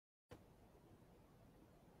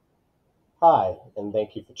Hi, and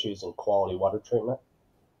thank you for choosing Quality Water Treatment.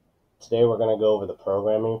 Today we're going to go over the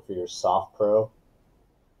programming for your SoftPro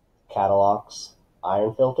Katalox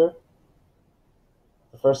iron filter.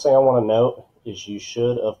 The first thing I want to note is you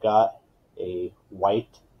should have got a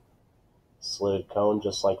white slitted cone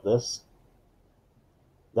just like this.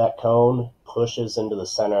 That cone pushes into the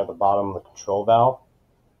center of the bottom of the control valve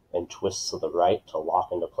and twists to the right to lock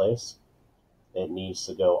into place. It needs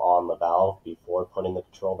to go on the valve before putting the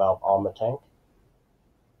control valve on the tank.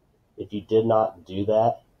 If you did not do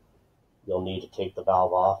that, you'll need to take the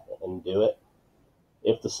valve off and do it.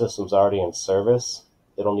 If the system's already in service,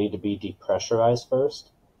 it'll need to be depressurized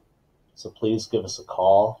first. So please give us a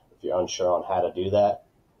call if you're unsure on how to do that.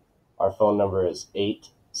 Our phone number is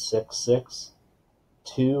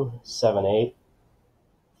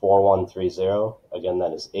 866-278-4130. Again,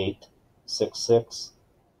 that is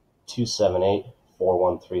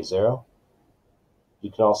 866-278-4130. You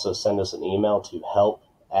can also send us an email to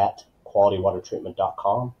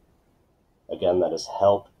help@qualitywatertreatment.com. Again, that is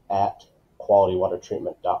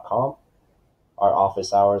help@qualitywatertreatment.com. Our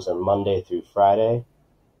office hours are Monday through Friday,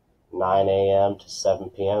 9 a.m. to 7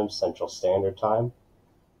 p.m. Central Standard Time.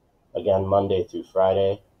 Again, Monday through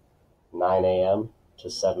Friday, 9 a.m. to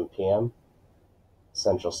 7 p.m.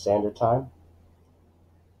 Central Standard Time.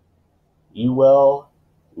 You will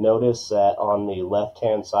notice that on the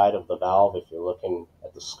left-hand side of the valve, if you're looking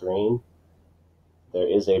at the screen, there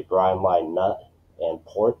is a brine line nut and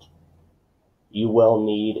port. You will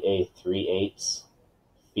need a 3/8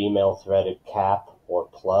 female threaded cap or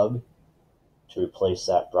plug to replace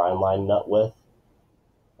that brine line nut with.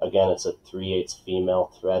 Again, it's a 3/8 female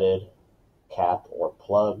threaded cap or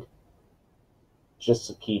plug, just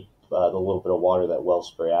to keep the little bit of water that will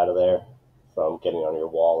spray out of there from getting on your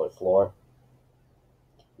wall or floor.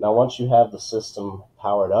 Now, once you have the system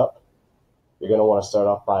powered up, you're going to want to start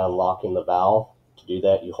off by unlocking the valve. To do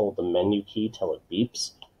that, you hold the menu key till it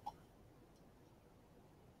beeps.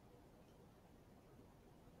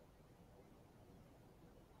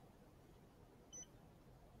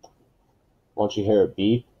 Once you hear it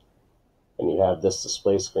beep, and you have this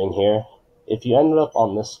display screen here, if you ended up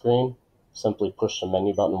on this screen, simply push the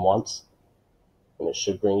menu button once, and it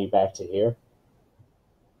should bring you back to here.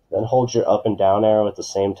 Then hold your up and down arrow at the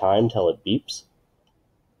same time till it beeps.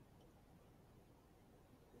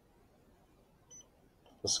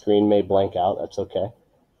 The screen may blank out, that's okay.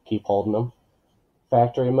 Keep holding them.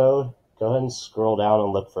 Factory mode, go ahead and scroll down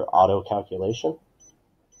and look for auto calculation.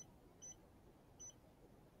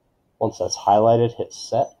 Once that's highlighted, hit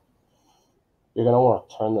set. You're going to want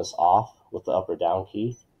to turn this off with the up or down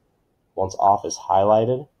key. Once off is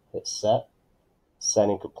highlighted, hit set.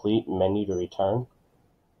 Setting complete, menu to return.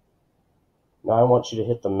 Now I want you to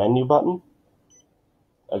hit the menu button.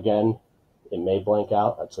 Again, it may blank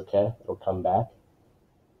out, that's okay, it'll come back.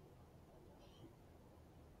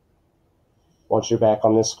 Once you're back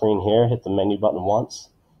on this screen here, hit the menu button once.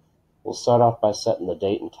 We'll start off by setting the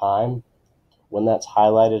date and time. When that's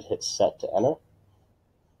highlighted, hit set to enter.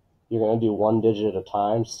 You're going to do one digit at a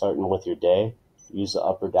time, starting with your day. Use the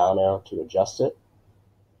up or down arrow to adjust it.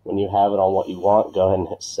 When you have it on what you want, go ahead and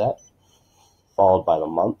hit set, followed by the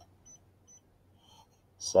month.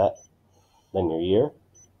 Set, then your year.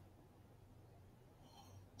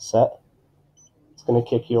 Set. It's going to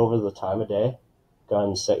kick you over to the time of day. Go ahead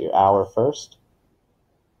and set your hour first.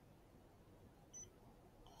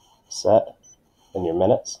 Set, then your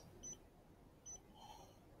minutes.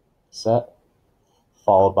 Set,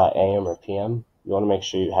 followed by AM or PM. You want to make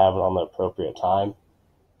sure you have it on the appropriate time,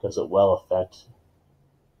 because it will affect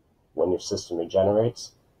when your system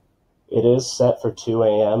regenerates. It is set for 2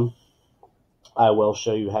 a.m. I will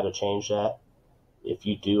show you how to change that. If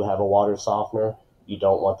you do have a water softener, you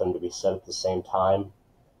don't want them to be set at the same time,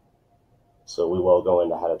 so we will go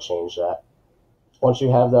into how to change that. Once you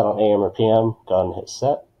have that on AM or PM, go ahead and hit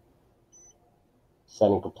set.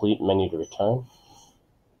 Setting complete, menu to return.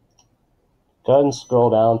 Go ahead and scroll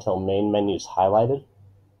down until main menu is highlighted.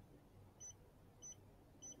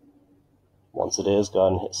 Once it is, go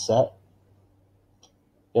ahead and hit set.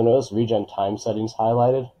 You'll notice regen time settings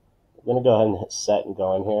highlighted. I'm going to go ahead and hit set and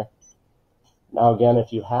go in here. Now again,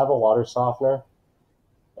 if you have a water softener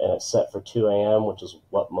and it's set for 2 a.m., which is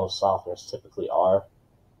what most softeners typically are,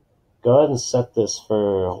 go ahead and set this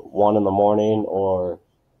for 1 in the morning or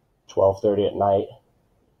 12:30 at night,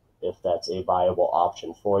 if that's a viable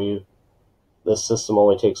option for you. This system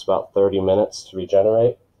only takes about 30 minutes to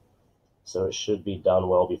regenerate, so it should be done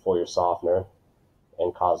well before your softener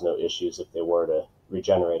and cause no issues if they were to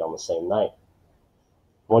regenerate on the same night.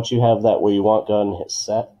 Once you have that where you want, go ahead and hit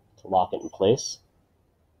set to lock it in place.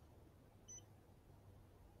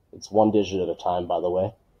 It's one digit at a time, by the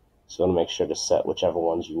way. So you want to make sure to set whichever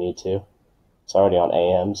ones you need to. It's already on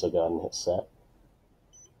AM, so go ahead and hit set.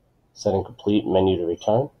 Setting complete, menu to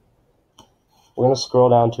return. We're going to scroll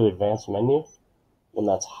down to advanced menu. When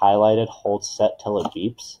that's highlighted, hold set till it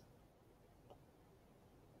beeps.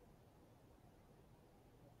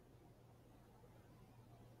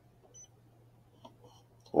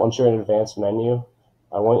 Once you're in advanced menu,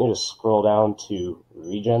 I want you to scroll down to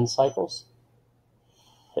regen cycles.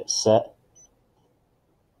 Hit set.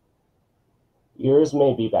 Yours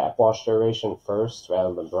may be backwash duration first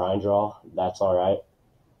rather than brine draw. That's alright.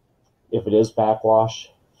 If it is backwash,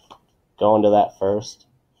 go into that first.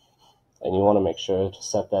 And you want to make sure to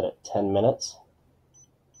set that at 10 minutes.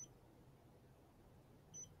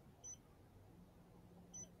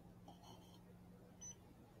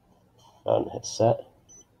 Go ahead and hit set.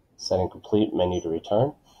 Setting complete, menu to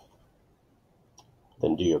return.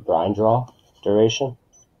 Then do your brine draw duration,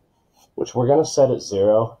 which we're going to set at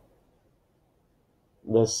 0.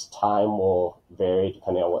 This time will vary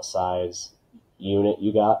depending on what size unit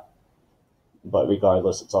you got, but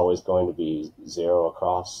regardless, it's always going to be 0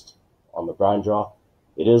 across on the brine draw.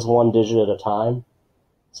 It is one digit at a time,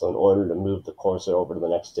 so in order to move the cursor over to the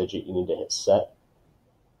next digit, you need to hit set.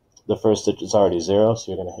 The first digit is already 0,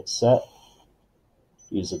 so you're going to hit set.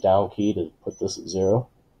 Use the down key to put this at 0.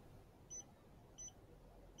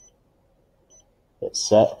 Hit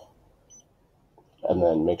set. And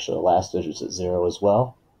then make sure the last digit's at 0 as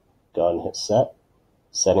well. Go ahead and hit set.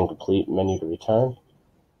 Setting complete, menu to return.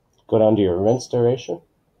 Go down to your rinse duration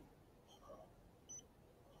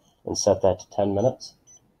and set that to 10 minutes.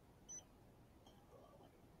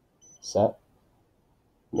 Set.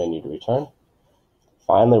 Menu to return.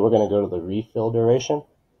 Finally, we're going to go to the refill duration.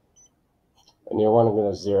 And you're going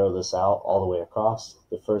to 0 this out all the way across.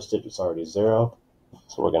 The first digit's already 0,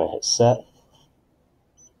 so we're going to hit set.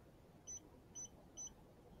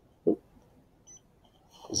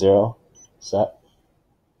 0, set.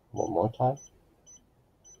 One more time.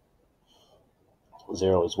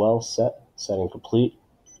 0 as well, set. Setting complete.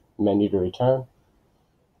 Menu to return.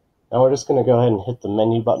 Now we're just going to go ahead and hit the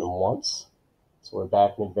menu button once. So we're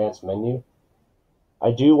back in advanced menu.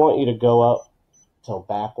 I do want you to go up till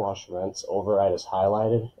backwash rinse override is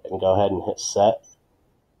highlighted and go ahead and hit set.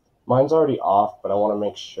 Mine's already off, but I want to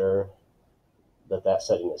make sure that that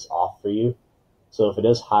setting is off for you. So if it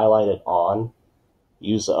is highlighted on,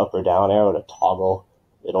 use the up or down arrow to toggle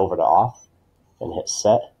it over to off and hit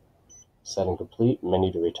set. Setting complete,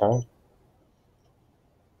 menu to return.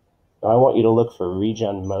 Now I want you to look for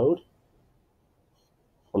regen mode.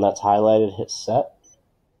 When that's highlighted, hit set.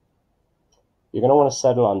 You're going to want to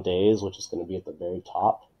set it on days, which is going to be at the very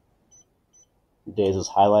top. Days is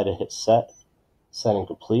highlighted, hit set. Setting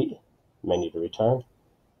complete, menu to return.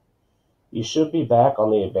 You should be back on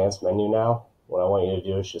the advanced menu now. What I want you to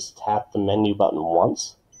do is just tap the menu button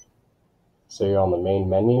once. So you're on the main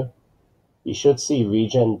menu. You should see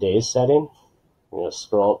regen days setting. You're going to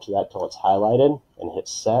scroll up to that till it's highlighted and hit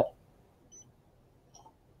set.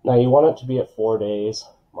 Now you want it to be at 4 days.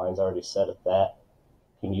 Mine's already set at that.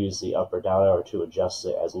 You can use the up or down arrow to adjust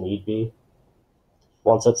it as need be.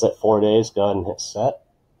 Once it's at 4 days, go ahead and hit set.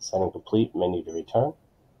 Setting complete, menu to return.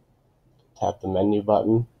 Tap the menu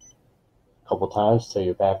button a couple times till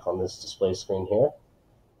you're back on this display screen here.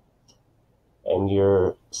 And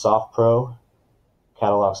your SoftPro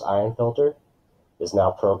Katalox iron filter is now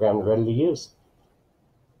programmed and ready to use.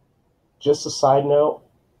 Just a side note,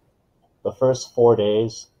 the first 4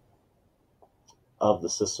 days of the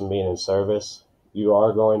system being in service, you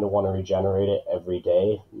are going to want to regenerate it every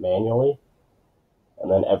day manually.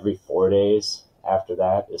 And then every 4 days after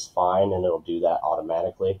that is fine, and it'll do that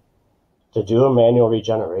automatically. To do a manual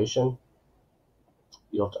regeneration,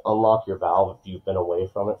 you'll have to unlock your valve if you've been away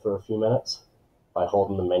from it for a few minutes by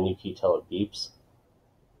holding the menu key till it beeps.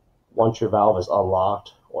 Once your valve is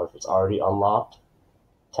unlocked, or if it's already unlocked,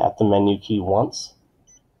 tap the menu key once.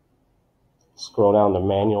 Scroll down to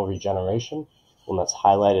manual regeneration. When that's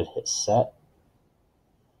highlighted, hit set.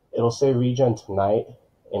 It'll say regen tonight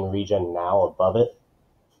and regen now above it.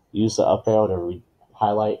 Use the up arrow to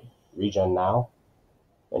highlight regen now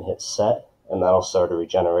and hit set, and that'll start a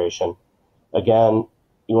regeneration. Again,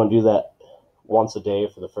 you want to do that once a day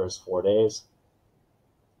for the first 4 days.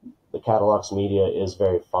 The Katalox media is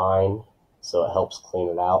very fine, so it helps clean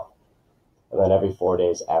it out. And then every 4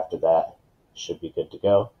 days after that should be good to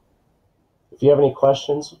go. If you have any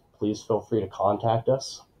questions, please feel free to contact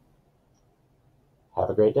us. Have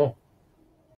a great day.